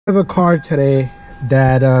I have a car today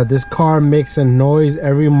that this car makes a noise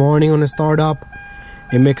every morning on the startup.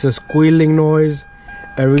 It makes a squealing noise.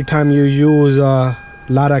 Every time you use a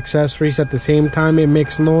lot of accessories at the same time, it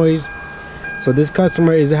makes noise. So this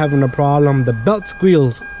customer is having a problem. The belt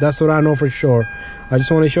squeals. That's what I know for sure. I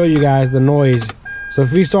just want to show you guys the noise. So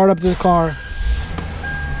if we start up this car,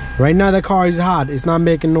 right now the car is hot. It's not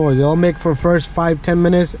making noise. It'll make for first 5-10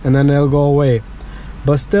 minutes and then it'll go away.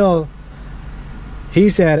 But still, he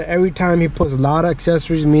said every time he puts a lot of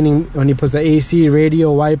accessories, meaning when he puts the AC,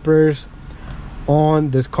 radio, wipers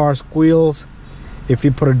on, this car squeals. If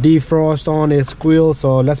you put a defrost on, it squeals.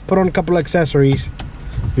 So let's put on a couple accessories.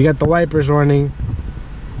 We got the wipers running.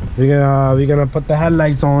 We're gonna put the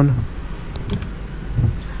headlights on.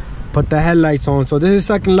 Put the headlights on. So this is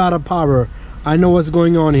sucking a lot of power. I know what's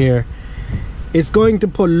going on here. It's going to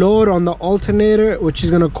put load on the alternator, which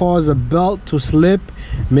is gonna cause the belt to slip.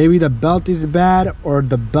 Maybe the belt is bad or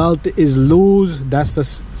the belt is loose. That's the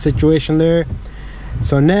situation there.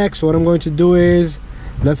 So next, what I'm going to do is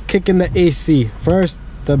let's kick in the AC. First,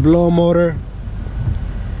 the blow motor.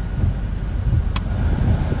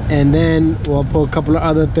 And then we'll put a couple of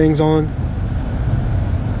other things on.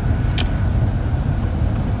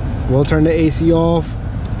 We'll turn the AC off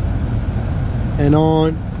and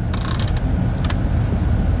on.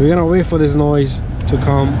 We're gonna wait for this noise to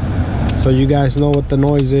come so you guys know what the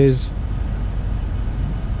noise is.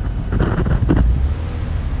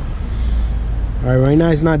 Alright, right now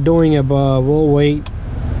it's not doing it, but we'll wait.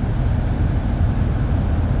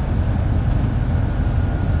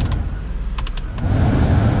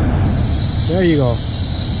 There you go.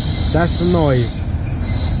 That's the noise.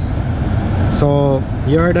 So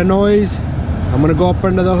you heard the noise. I'm gonna go up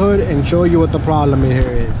under the hood and show you what the problem here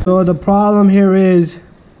is. So the problem here is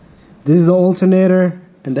this is the alternator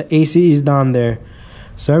and the AC is down there.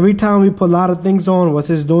 So every time we put a lot of things on, what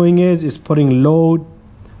it's doing is it's putting load.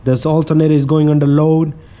 This alternator is going under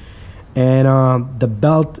load, and the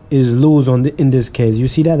belt is loose in this case. You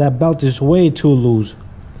see that belt is way too loose.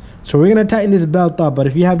 So we're gonna tighten this belt up, but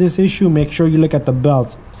if you have this issue, make sure you look at the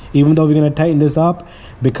belts. Even though we're gonna tighten this up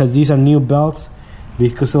because these are new belts, we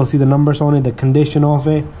can still see the numbers on it, the condition of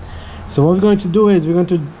it. So what we're going to do is we're going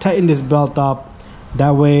to tighten this belt up.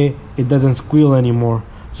 That way it doesn't squeal anymore.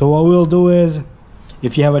 So what we'll do is,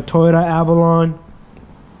 if you have a Toyota Avalon,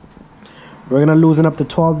 we're gonna loosen up the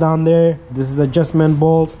 12 down there. This is the adjustment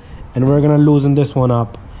bolt, and we're gonna loosen this one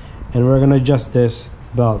up, and we're gonna adjust this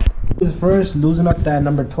belt. First, loosen up that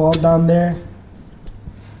number 12 down there.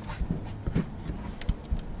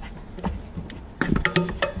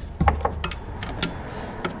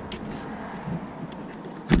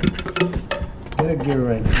 Get a gear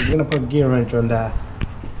wrench. We're gonna put a gear wrench on that.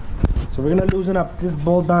 So we're gonna loosen up this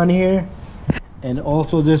bolt down here, and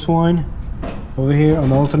also this one over here on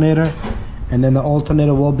the alternator, and then the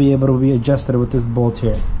alternator will be able to be adjusted with this bolt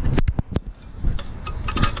here.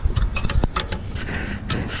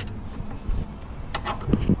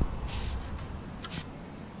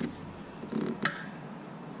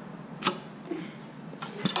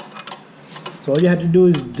 So all you have to do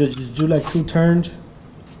is just do like 2 turns.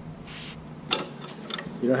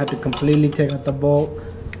 You don't have to completely take out the bolt.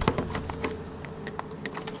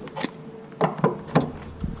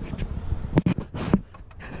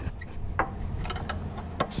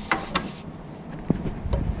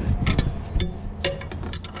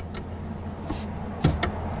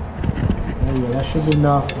 There you go, that should be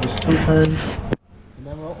enough. Just 2 turns. And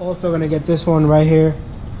then we're also gonna get this one right here.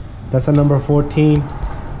 That's a number 14.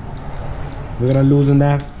 We're gonna loosen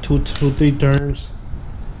that 2-3 turns.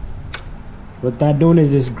 What that doing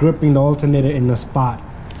is it's gripping the alternator in the spot.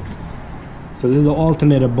 So this is the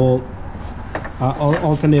alternator bolt,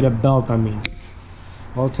 alternator belt. I mean,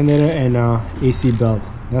 alternator and AC belt.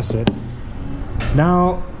 That's it.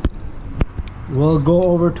 Now we'll go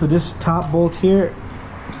over to this top bolt here.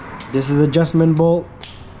 This is the adjustment bolt.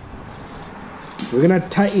 We're gonna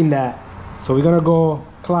tighten that. So we're gonna go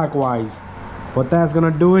clockwise. What that's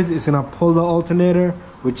gonna do is it's gonna pull the alternator,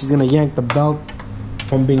 which is gonna yank the belt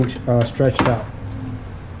from being stretched out.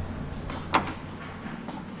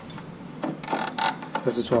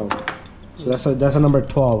 That's a 12. So that's a number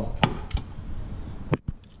 12.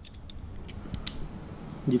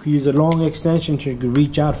 You could use a long extension so you could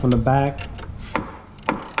reach out from the back.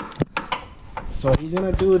 So he's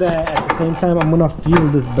gonna do that. At the same time, I'm gonna feel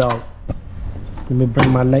this belt. Let me bring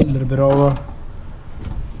my light a little bit over.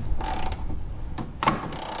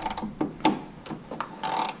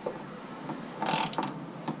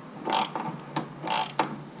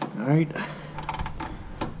 Alright,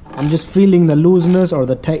 I'm just feeling the looseness or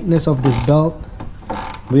the tightness of this belt.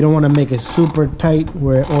 We don't want to make it super tight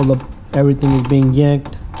where everything is being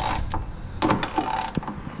yanked.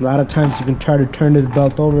 A lot of times you can try to turn this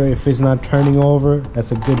belt over. If it's not turning over,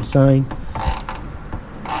 that's a good sign.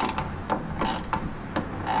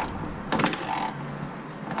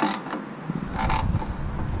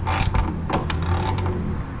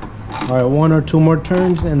 All right, 1 or 2 more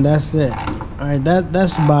turns and that's it. All right,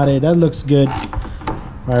 that's about it. That looks good.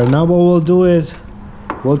 All right, now what we'll do is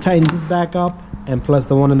we'll tighten this back up, and plus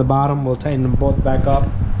the one in the bottom, we'll tighten them both back up,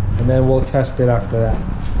 and then we'll test it after that.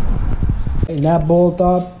 Tighten that bolt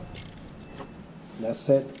up. That's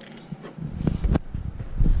it.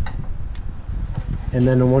 And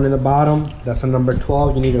then the one in the bottom, that's a number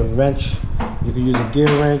 12. You need a wrench. You can use a gear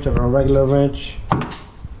wrench or a regular wrench.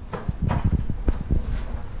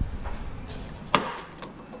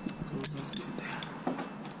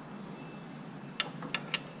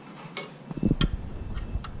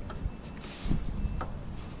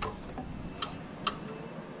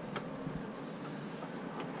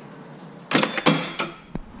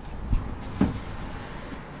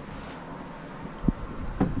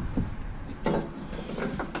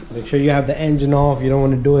 Make sure you have the engine off. You don't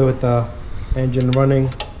want to do it with the engine running.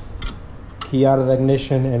 Key out of the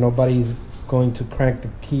ignition, and nobody's going to crank the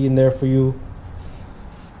key in there for you.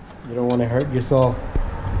 You don't want to hurt yourself.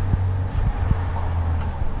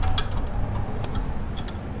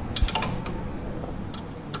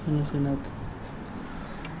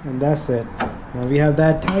 And that's it. Now we have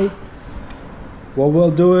that tight. What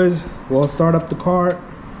we'll do is we'll start up the car.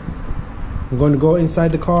 I'm going to go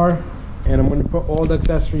inside the car, and I'm going to put all the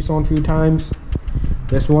accessories on a few times.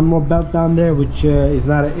 There's one more belt down there, which is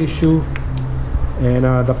not an issue. And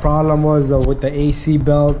the problem was with the AC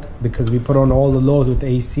belt, because we put on all the loads with the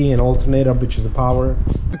AC and alternator, which is the power.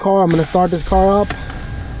 The car, I'm going to start this car up,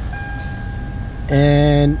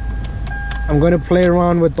 and I'm going to play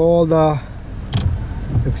around with all the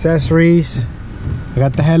accessories. I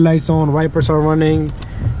got the headlights on, wipers are running,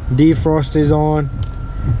 defrost is on,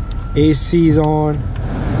 AC is on.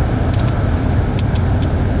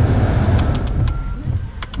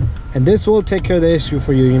 And this will take care of the issue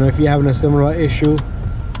for you, you know, if you're having a similar issue.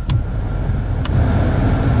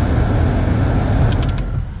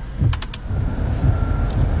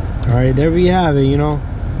 Alright, there we have it, you know.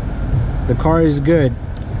 The car is good.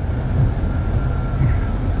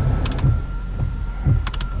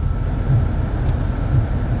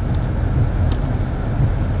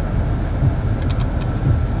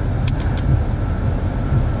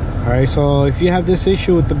 Alright, so if you have this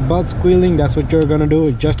issue with the belt squealing, that's what you're gonna do.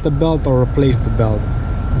 Adjust the belt or replace the belt.